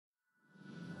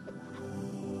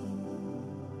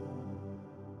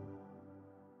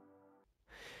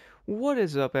What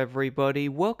is up everybody,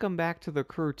 welcome back to the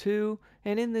crew 2,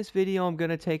 and in this video I'm going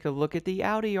to take a look at the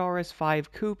Audi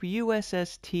RS5 Coupe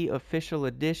USST Official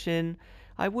Edition.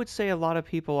 I would say a lot of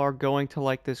people are going to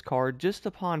like this car just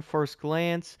upon first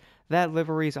glance. That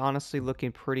livery is honestly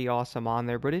looking pretty awesome on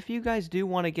there, but if you guys do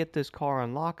want to get this car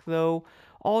unlocked though,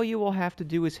 all you will have to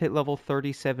do is hit level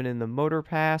 37 in the motor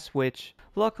pass, which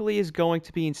luckily is going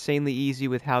to be insanely easy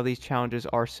with how these challenges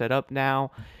are set up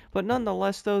now. But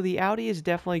nonetheless though, the Audi is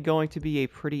definitely going to be a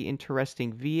pretty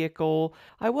interesting vehicle.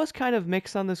 I was kind of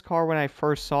mixed on this car when I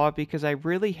first saw it because I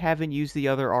really haven't used the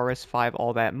other RS5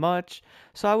 all that much.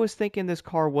 So I was thinking this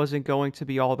car wasn't going to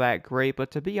be all that great,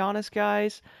 but to be honest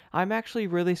guys, I'm actually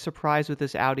really surprised with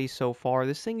this Audi so far.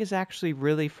 This thing is actually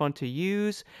really fun to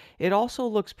use. It also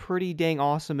looks pretty dang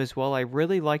awesome as well. I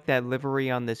really like that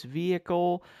livery on this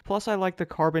vehicle. Plus I like the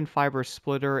carbon fiber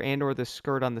splitter and or the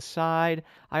skirt on the side.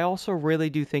 I also really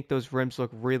do think those rims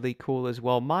look really cool as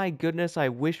well. My goodness, I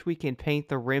wish we can paint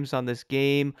the rims on this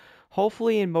game.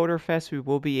 Hopefully in Motorfest we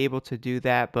will be able to do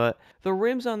that, but the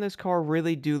rims on this car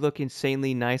really do look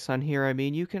insanely nice on here. I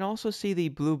mean, you can also see the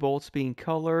blue bolts being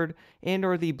colored and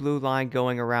or the blue line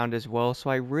going around as well,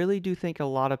 so I really do think a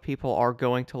lot of people are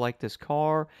going to like this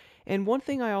car. And one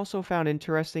thing I also found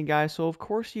interesting, guys, so of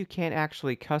course you can't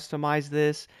actually customize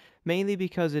this, mainly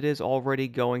because it is already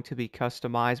going to be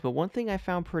customized, but one thing I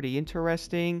found pretty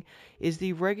interesting is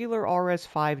the regular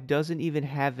RS5 doesn't even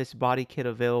have this body kit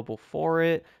available for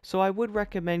it, so I would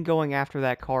recommend going after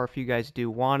that car if you guys do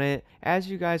want it. As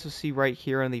you guys will see right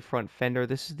here on the front fender,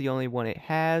 this is the only one it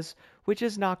has, which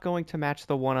is not going to match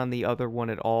the one on the other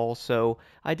one at all, so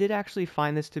I did actually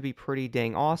find this to be pretty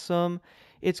dang awesome.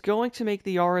 It's going to make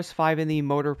the RS5 and the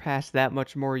Motor Pass that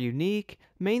much more unique,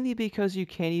 mainly because you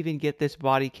can't even get this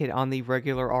body kit on the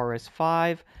regular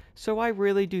RS5, so I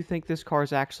really do think this car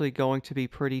is actually going to be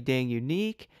pretty dang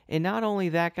unique, and not only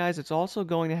that guys, it's also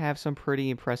going to have some pretty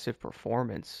impressive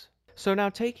performance. So now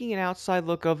taking an outside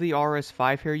look of the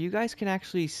RS5 here, you guys can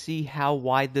actually see how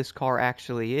wide this car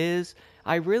actually is.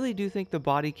 I really do think the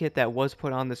body kit that was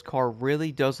put on this car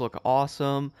really does look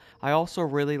awesome. I also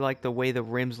really like the way the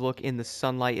rims look in the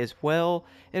sunlight as well.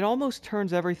 It almost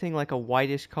turns everything like a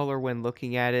whitish color when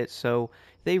looking at it, so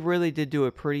they really did do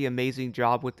a pretty amazing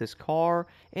job with this car,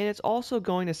 and it's also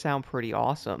going to sound pretty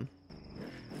awesome.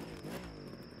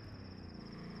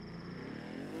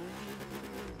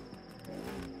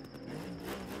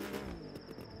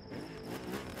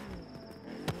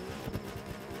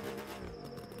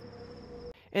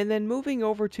 And then moving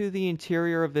over to the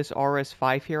interior of this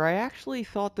RS5 here, I actually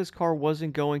thought this car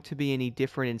wasn't going to be any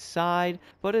different inside,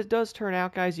 but it does turn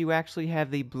out guys, you actually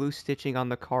have the blue stitching on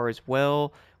the car as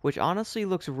well, which honestly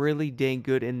looks really dang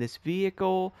good in this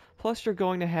vehicle. Plus you're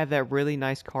going to have that really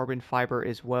nice carbon fiber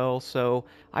as well, so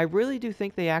I really do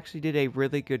think they actually did a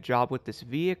really good job with this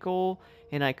vehicle,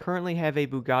 and I currently have a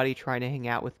Bugatti trying to hang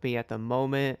out with me at the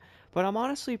moment. But I'm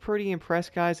honestly pretty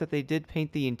impressed, guys, that they did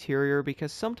paint the interior,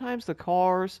 because sometimes the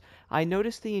cars, I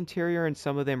noticed the interior and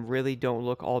some of them really don't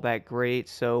look all that great,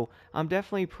 so I'm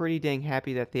definitely pretty dang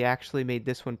happy that they actually made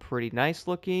this one pretty nice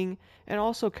looking, and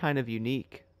also kind of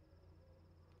unique.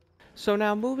 So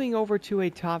now moving over to a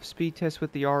top speed test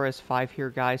with the RS5 here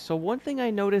guys, so one thing I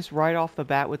noticed right off the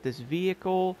bat with this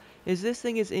vehicle is this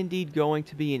thing is indeed going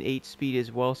to be an 8 speed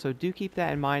as well, so do keep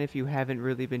that in mind if you haven't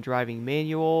really been driving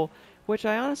manual, which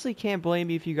I honestly can't blame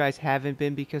you if you guys haven't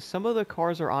been, because some of the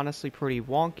cars are honestly pretty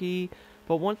wonky.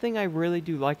 But one thing I really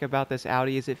do like about this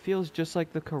Audi is it feels just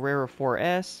like the Carrera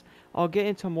 4S. I'll get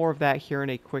into more of that here in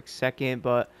a quick second,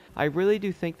 but I really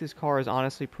do think this car is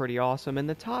honestly pretty awesome. And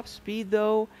the top speed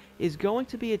though is going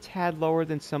to be a tad lower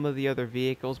than some of the other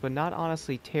vehicles, but not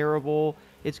honestly terrible.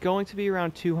 It's going to be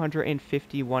around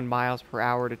 251 miles per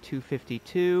hour to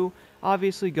 252.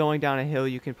 Obviously going down a hill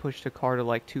you can push the car to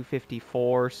like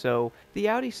 254, so the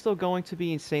Audi's still going to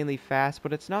be insanely fast,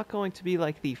 but it's not going to be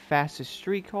like the fastest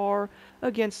street car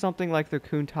against something like the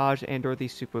Countach and or the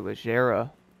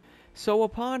Superleggera. So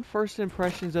upon first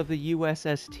impressions of the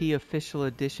USST Official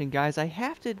Edition, guys, I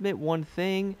have to admit one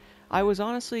thing. I was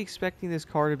honestly expecting this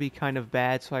car to be kind of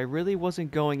bad, so I really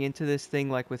wasn't going into this thing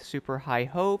like with super high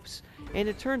hopes, and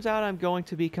it turns out I'm going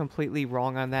to be completely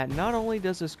wrong on that. Not only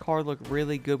does this car look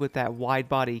really good with that wide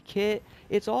body kit,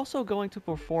 it's also going to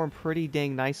perform pretty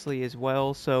dang nicely as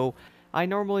well, so I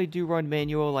normally do run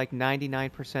manual like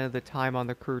 99% of the time on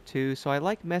the Crew 2, so I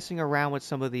like messing around with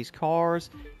some of these cars,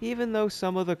 even though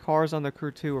some of the cars on the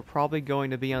Crew 2 are probably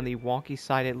going to be on the wonky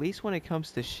side, at least when it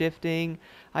comes to shifting.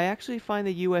 I actually find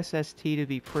the USST to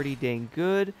be pretty dang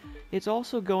good. It's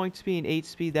also going to be an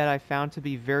 8-speed that I found to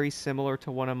be very similar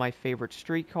to one of my favorite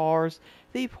street cars,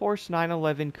 the Porsche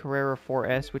 911 Carrera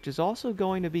 4S, which is also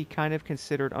going to be kind of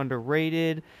considered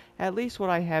underrated. At least what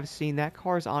I have seen, that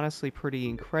car is honestly pretty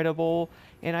incredible,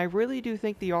 and I really do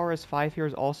think the RS5 here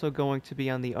is also going to be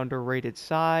on the underrated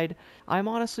side. I'm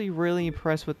honestly really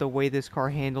impressed with the way this car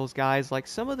handles, guys. Like,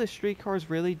 some of the street cars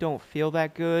really don't feel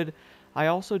that good. I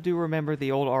also do remember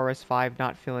the old RS5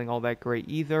 not feeling all that great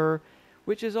either,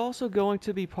 which is also going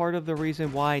to be part of the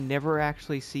reason why I never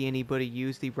actually see anybody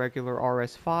use the regular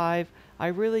RS5. I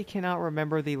really cannot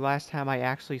remember the last time I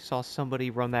actually saw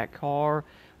somebody run that car,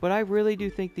 but I really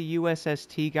do think the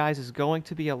USST, guys, is going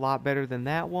to be a lot better than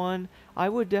that one. I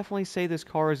would definitely say this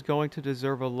car is going to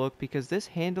deserve a look because this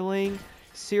handling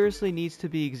seriously needs to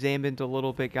be examined a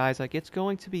little bit, guys. Like, it's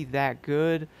going to be that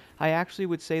good. I actually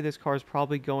would say this car is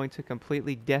probably going to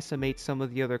completely decimate some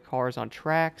of the other cars on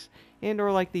tracks and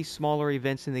or like these smaller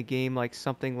events in the game, like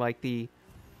something like the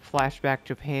Flashback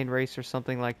Japan race or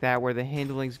something like that, where the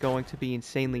handling is going to be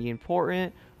insanely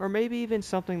important, or maybe even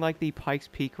something like the Pikes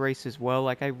Peak race as well.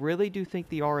 Like, I really do think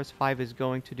the RS5 is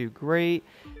going to do great.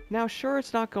 Now, sure,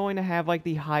 it's not going to have like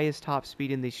the highest top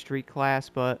speed in the street class,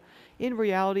 but in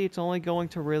reality, it's only going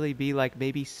to really be like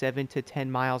maybe 7 to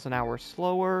 10 miles an hour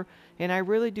slower, and I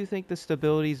really do think the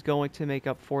stability is going to make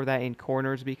up for that in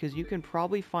corners, because you can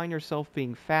probably find yourself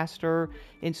being faster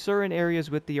in certain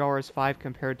areas with the RS5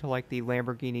 compared to like the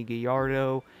Lamborghini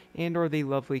Gallardo and or the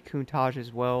lovely Countach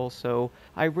as well. So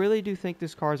I really do think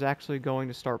this car is actually going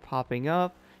to start popping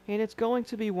up, and it's going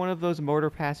to be one of those motor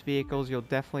pass vehicles you'll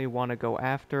definitely want to go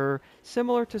after.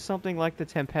 Similar to something like the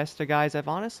Tempesta, guys, I've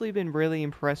honestly been really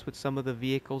impressed with some of the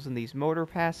vehicles in these motor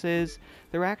passes.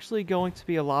 They're actually going to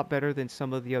be a lot better than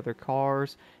some of the other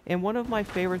cars, and one of my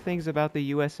favorite things about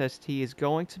the USST is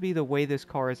going to be the way this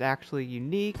car is actually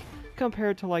unique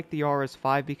compared to like the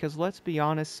RS5, because let's be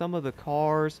honest, some of the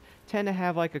cars tend to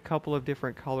have like a couple of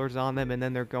different colors on them, and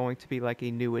then they're going to be like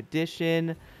a new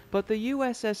addition. But the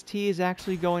USST is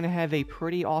actually going to have a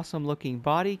pretty awesome looking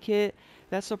body kit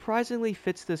that surprisingly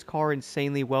fits this car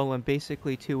insanely well and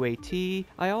basically to a T.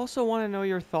 I also want to know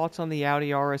your thoughts on the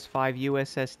Audi RS5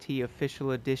 USST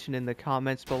Official Edition in the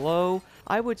comments below.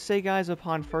 I would say, guys,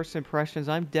 upon first impressions,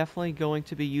 I'm definitely going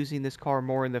to be using this car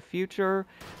more in the future.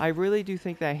 I really do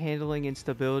think that handling and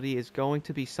stability is going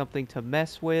to be something to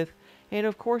mess with. And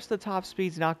of course, the top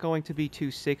speed's not going to be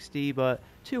 260, but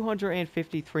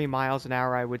 253 miles an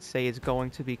hour I would say is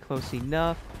going to be close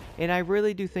enough. And I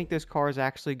really do think this car is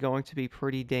actually going to be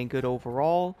pretty dang good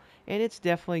overall, and it's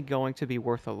definitely going to be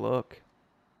worth a look.